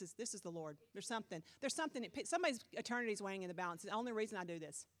 This is the Lord. There's something. Somebody's eternity's weighing in the balance. It's the only reason I do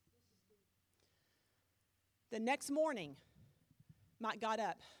this. The next morning, Mike got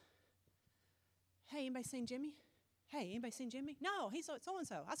up. Hey, anybody seen Jimmy? Hey, anybody seen Jimmy? No, he's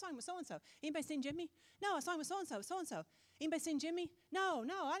so-and-so. I saw him with so-and-so. Anybody seen Jimmy? No, I saw him with so-and-so, so-and-so. Anybody seen Jimmy? No,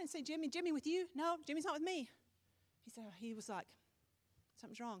 I didn't see Jimmy. Jimmy with you? No, Jimmy's not with me. He was like,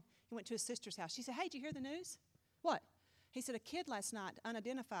 something's wrong. He went to his sister's house. She said, hey, did you hear the news? What? He said, a kid last night,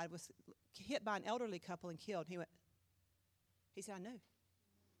 unidentified, was hit by an elderly couple and killed. He said, I knew.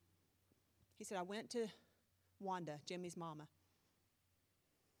 He said, I went to Wanda, Jimmy's mama.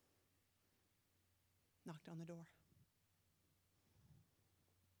 Knocked on the door.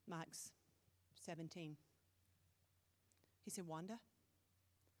 Mike's 17. He said, Wanda,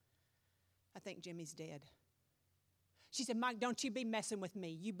 I think Jimmy's dead. She said, Mike, don't you be messing with me.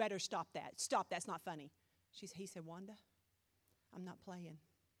 You better stop that. Stop, that's not funny. He said, Wanda, I'm not playing.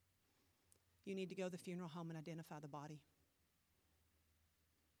 You need to go to the funeral home and identify the body.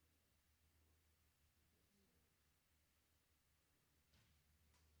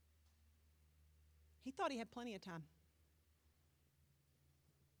 He thought he had plenty of time.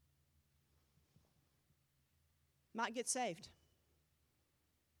 Mike gets saved.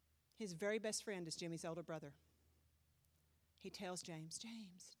 His very best friend is Jimmy's older brother. He tells James,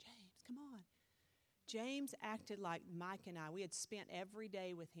 come on. James acted like Mike and I. We had spent every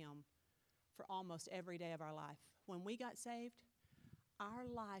day with him for almost every day of our life. When we got saved, our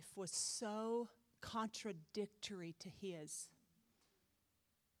life was so contradictory to his.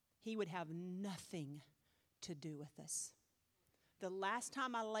 He would have nothing to do with us. The last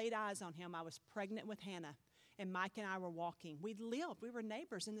time I laid eyes on him, I was pregnant with Hannah, and Mike and I were walking. We were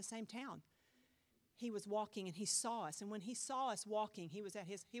neighbors in the same town. He was walking and he saw us, and when he saw us walking, he was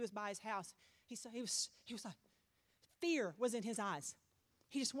by his house. He was like, fear was in his eyes.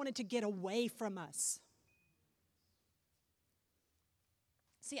 He just wanted to get away from us.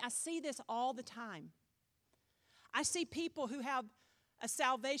 See, I see this all the time. I see people who have a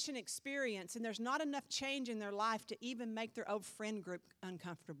salvation experience and there's not enough change in their life to even make their old friend group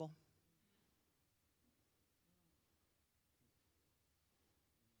uncomfortable.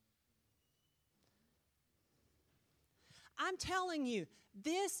 I'm telling you,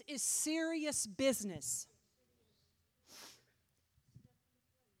 this is serious business.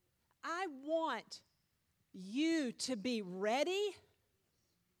 I want you to be ready,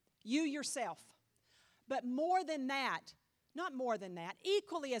 you yourself. But more than that, not more than that,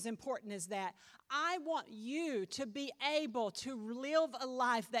 equally as important as that, I want you to be able to live a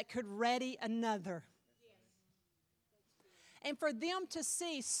life that could ready another. And for them to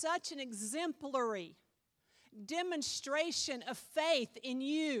see such an exemplary demonstration of faith in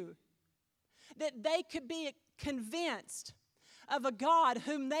you, that they could be convinced of a God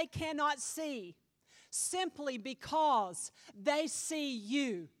whom they cannot see simply because they see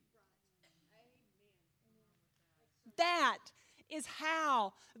you. That is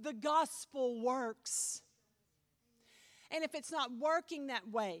how the gospel works. And if it's not working that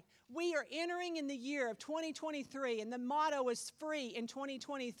way, we are entering in the year of 2023, and the motto is free in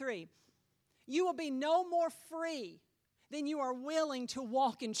 2023. You will be no more free than you are willing to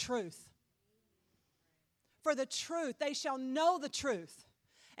walk in truth. for the truth. They shall know the truth,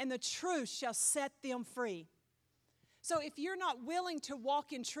 and the truth shall set them free. So if you're not willing to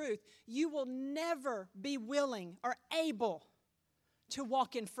walk in truth, you will never be willing or able to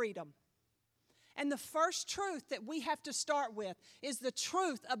walk in freedom. And the first truth that we have to start with is the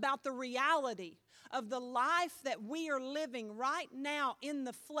truth about the reality of the life that we are living right now in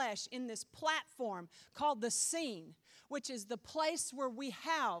the flesh, in this platform called the scene, which is the place where we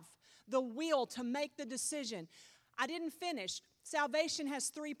have the will to make the decision. I didn't finish. Salvation has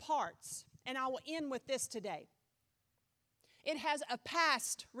 3 parts, and I will end with this today. It has a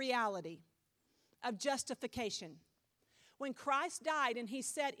past reality of justification. When Christ died and he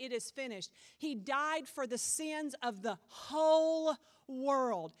said, "It is finished," he died for the sins of the whole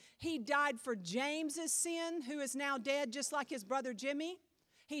world. He died for James's sin, who is now dead, just like his brother Jimmy.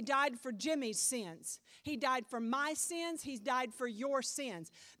 He died for Jimmy's sins. He died for my sins. He's died for your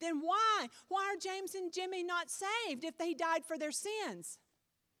sins. Then why? Why are James and Jimmy not saved if they died for their sins?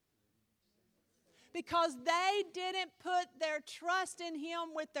 Because they didn't put their trust in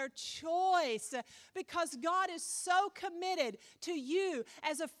him with their choice. Because God is so committed to you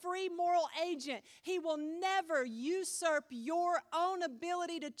as a free moral agent, he will never usurp your own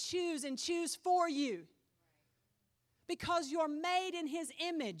ability to choose and choose for you. Because you're made in his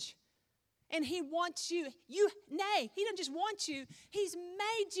image. And he wants you. He doesn't just want you. He's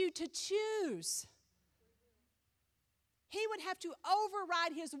made you to choose. He would have to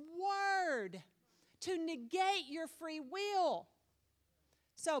override his word to negate your free will.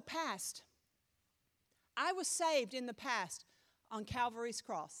 So, past. I was saved in the past on Calvary's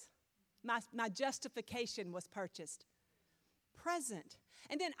cross. My justification was purchased. Present.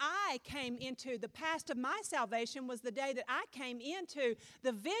 And then I came into the past of my salvation was the day that I came into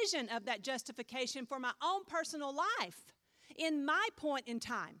the vision of that justification for my own personal life in my point in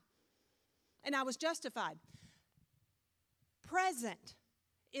time. And I was justified. Present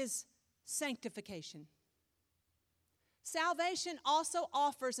is sanctification. Salvation also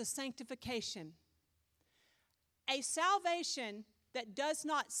offers a sanctification. A salvation that does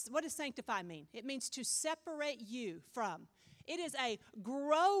not, what does sanctify mean? It means to separate you from. It is a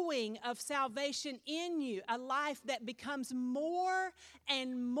growing of salvation in you, a life that becomes more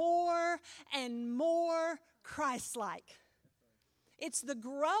and more and more Christ-like. It's the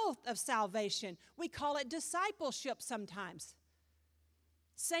growth of salvation. We call it discipleship sometimes.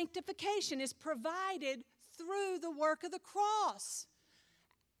 Sanctification is provided through the work of the cross.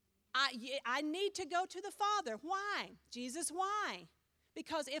 I need to go to the Father. Why? Jesus, why?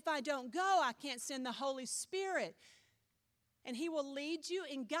 Because if I don't go, I can't send the Holy Spirit. And he will lead you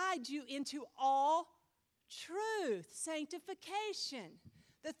and guide you into all truth, sanctification.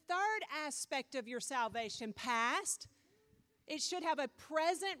 The third aspect of your salvation, past, it should have a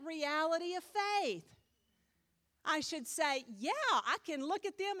present reality of faith. I should say, yeah, I can look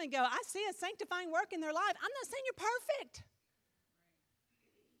at them and go, I see a sanctifying work in their life. I'm not saying you're perfect.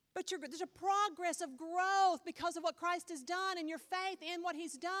 But there's a progress of growth because of what Christ has done and your faith in what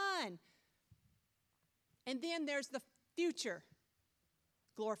he's done. And then there's the future,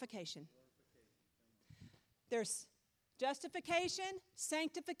 glorification. There's justification,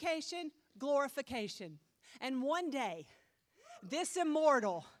 sanctification, glorification. And one day, this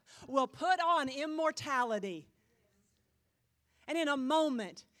immortal will put on immortality. And in a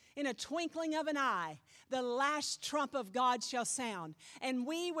moment, in a twinkling of an eye, the last trump of God shall sound. And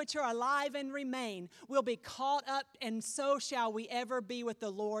we which are alive and remain will be caught up, and so shall we ever be with the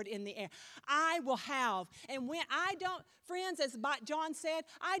Lord in the air. I will have, and when I don't, friends, as John said,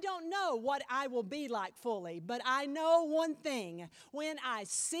 I don't know what I will be like fully, but I know one thing. When I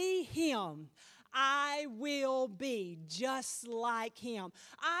see him, I will be just like him.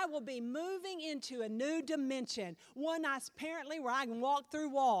 I will be moving into a new dimension, one apparently where I can walk through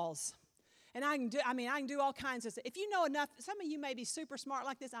walls. And I can do all kinds of stuff. If you know enough, some of you may be super smart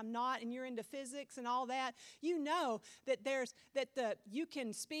like this. I'm not, and you're into physics and all that. You know that you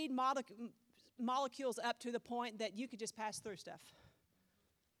can speed molecules up to the point that you could just pass through stuff.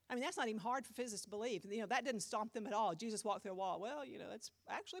 I mean, that's not even hard for physicists to believe. That didn't stomp them at all. Jesus walked through a wall. Well, it's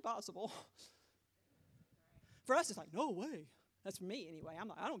actually possible. For us, it's like, no way. That's for me anyway.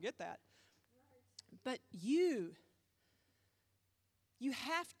 I don't get that. But you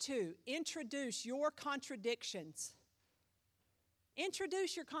have to introduce your contradictions.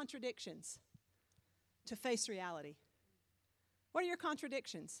 Introduce your contradictions to face reality. What are your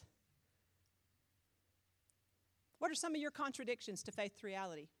contradictions? What are some of your contradictions to face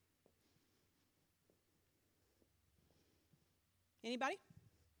reality? Anybody?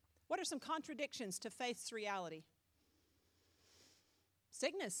 What are some contradictions to faith's reality?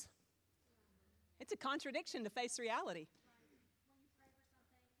 Sickness. It's a contradiction to face reality.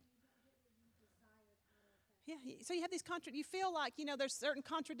 Yeah, so you have these you feel like, there's certain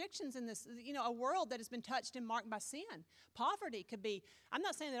contradictions in this, a world that has been touched and marked by sin. Poverty could be, I'm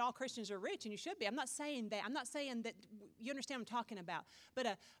not saying that all Christians are rich, and you should be. I'm not saying that. I'm not saying that you understand what I'm talking about.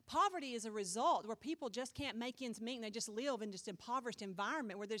 But poverty is a result where people just can't make ends meet, and they just live in just impoverished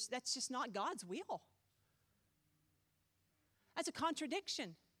environment where that's just not God's will. That's a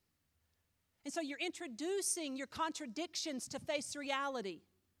contradiction. And so you're introducing your contradictions to face reality.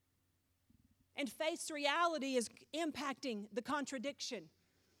 And face reality is impacting the contradiction.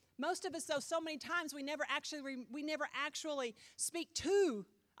 Most of us, though, so many times we never actually speak to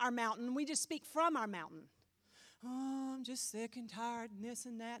our mountain. We just speak from our mountain. Oh, I'm just sick and tired and this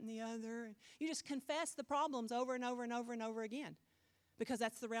and that and the other. And you just confess the problems over and over and over and over again because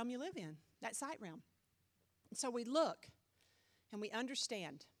that's the realm you live in, that sight realm. And so we look and we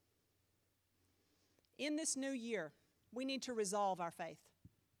understand. In this new year, we need to resolve our faith.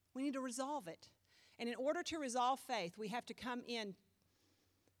 We need to resolve it. And in order to resolve faith, we have to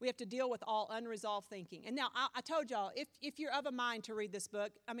we have to deal with all unresolved thinking. And now, I told y'all, if you're of a mind to read this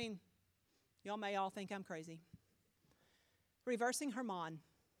book, y'all may all think I'm crazy. Reversing Hermon.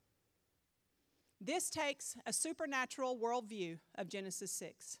 This takes a supernatural worldview of Genesis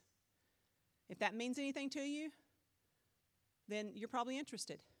 6. If that means anything to you, then you're probably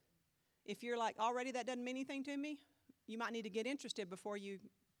interested. If you're like, already that doesn't mean anything to me, you might need to get interested before you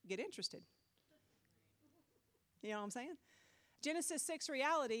get interested. You know what I'm saying? Genesis 6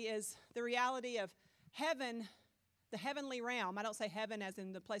 reality is the reality of heaven, the heavenly realm. I don't say heaven as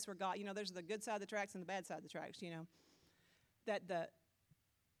in the place where God, there's the good side of the tracks and the bad side of the tracks, that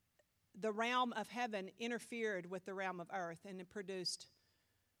the realm of heaven interfered with the realm of earth, and it produced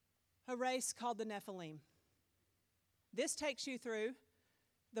a race called the Nephilim. This takes you through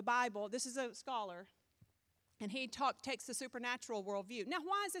the Bible. This is a scholar. And he takes the supernatural worldview. Now,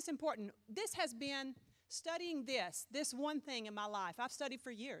 why is this important? This has been studying this one thing in my life. I've studied for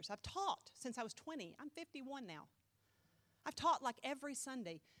years. I've taught since I was 20. I'm 51 now. I've taught like every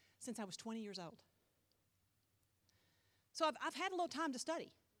Sunday since I was 20 years old. So I've had a little time to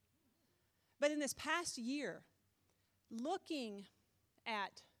study. But in this past year, looking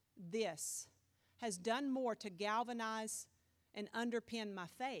at this has done more to galvanize and underpin my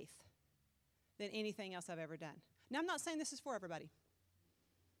faith than anything else I've ever done. Now, I'm not saying this is for everybody.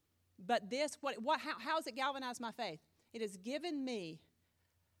 But how has it galvanized my faith? It has given me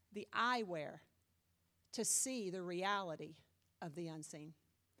the eyewear to see the reality of the unseen.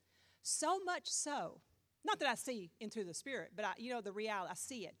 So much so, not that I see into the spirit, but the reality, I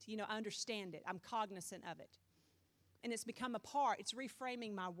see it. I understand it. I'm cognizant of it. And it's become a part. It's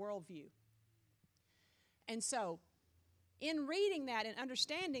reframing my worldview. And so, in reading that and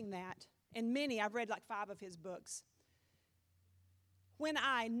understanding that, and I've read like 5 of his books. When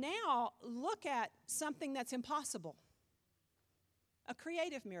I now look at something that's impossible, a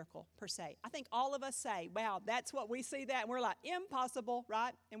creative miracle per se, I think all of us say, wow, that's what we see that, and we're like, impossible,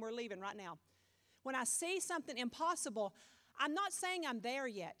 right? And we're leaving right now. When I see something impossible, I'm not saying I'm there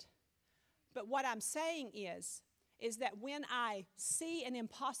yet, but what I'm saying is that when I see an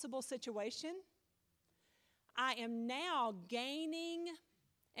impossible situation, I am now gaining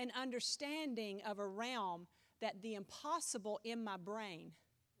an understanding of a realm that the impossible in my brain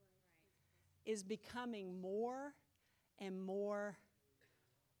is becoming more and more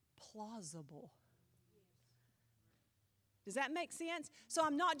plausible. Does that make sense? So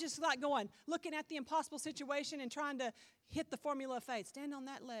I'm not just like looking at the impossible situation and trying to hit the formula of faith. Stand on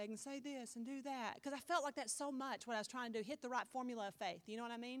that leg and say this and do that. Because I felt like that so much what I was trying to do, hit the right formula of faith. You know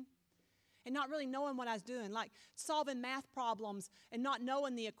what I mean? And not really knowing what I was doing, like solving math problems and not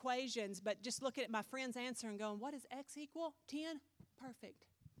knowing the equations, but just looking at my friend's answer and going, what is x equal? 10? Perfect.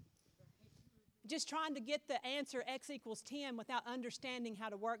 Just trying to get the answer x equals 10 without understanding how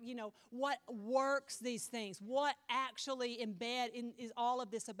to work, what works these things, what actually is all of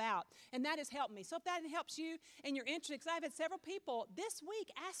this about. And that has helped me. So if that helps you and you're interested, because I've had several people this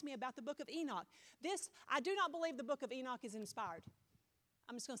week ask me about the book of Enoch. I do not believe the book of Enoch is inspired.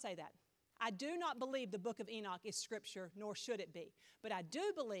 I'm just going to say that. I do not believe the book of Enoch is scripture, nor should it be. But I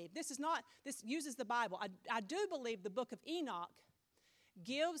do believe, this uses the Bible, I do believe the book of Enoch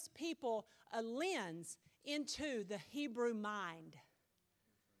gives people a lens into the Hebrew mind.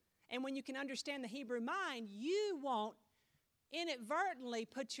 And when you can understand the Hebrew mind, you won't inadvertently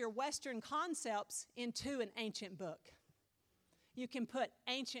put your Western concepts into an ancient book. You can put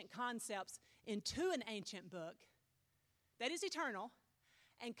ancient concepts into an ancient book that is eternal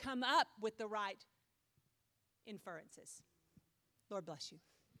and come up with the right inferences. Lord bless you.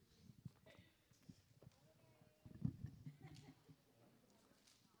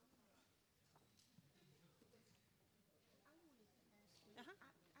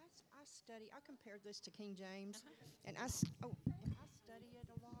 study. I compared this to King James, and I study it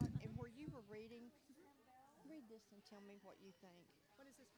a lot. And where you were reading, read this and tell me what you think. What is this?